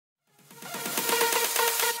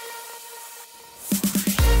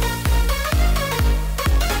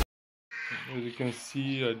you can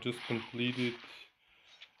see, I just completed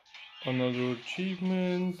another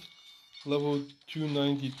achievement. Level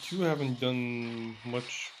 292. Haven't done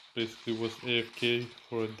much. Basically was AFK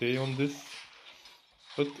for a day on this.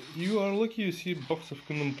 But you are lucky you see a box of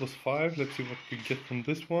Kingdom plus 5. Let's see what we get from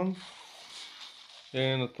this one.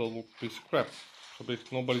 And a total piece of crap. So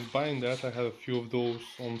basically nobody's buying that. I had a few of those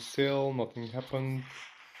on sale. Nothing happened.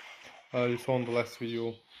 You saw in the last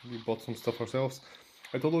video we bought some stuff ourselves.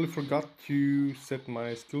 I totally forgot to set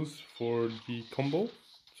my skills for the combo.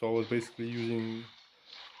 So I was basically using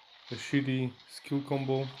a shitty skill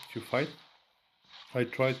combo to fight. I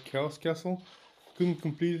tried Chaos Castle, couldn't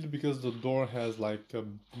complete it because the door has like a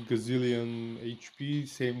gazillion HP,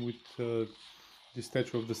 same with the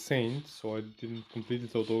Statue of the Saint, so I didn't complete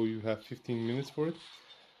it, although you have 15 minutes for it,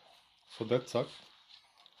 so that sucked.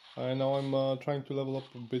 And now I'm trying to level up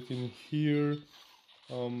a bit in here.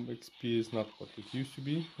 XP is not what it used to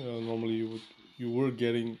be. Normally you were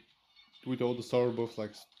getting, with all the star buffs,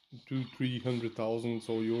 like 200,000-300,000,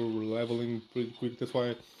 so you're leveling pretty quick. That's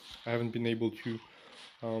why I haven't been able to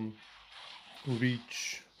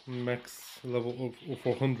reach max level of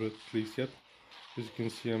 400 at least yet. As you can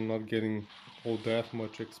see, I'm not getting all that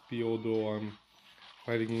much XP, although I'm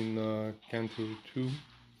fighting in Canto 2.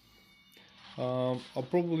 I'll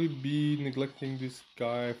probably be neglecting this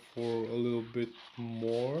guy for a little bit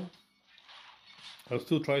more. I'll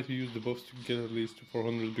still try to use the buffs to get at least to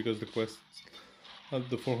 400, because the quests,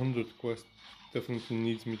 the 400 quest definitely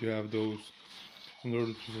needs me to have those in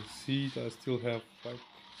order to succeed. I still have like,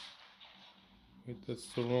 wait, that's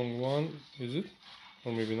the wrong one, is it?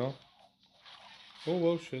 Or maybe not. Oh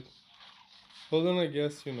well, shit. Well then I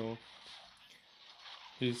guess, you know,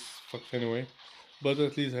 he's fucked anyway. But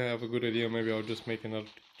at least I have a good idea. Maybe I'll just make another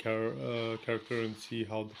character and see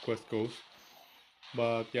how the quest goes.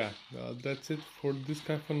 But yeah, that's it for this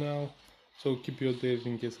guy for now. So keep you updated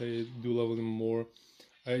in case I do level him more.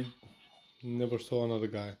 I never saw another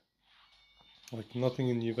guy. Like nothing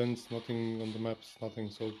in the events, nothing on the maps,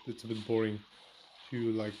 nothing. So it's a bit boring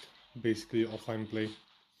to like basically offline play.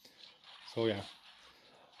 So yeah.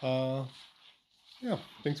 Yeah,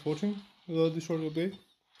 thanks for watching this short update.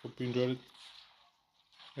 Hope you enjoyed it.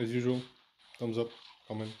 As usual, thumbs up,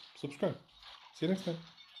 comment, subscribe. See you next time.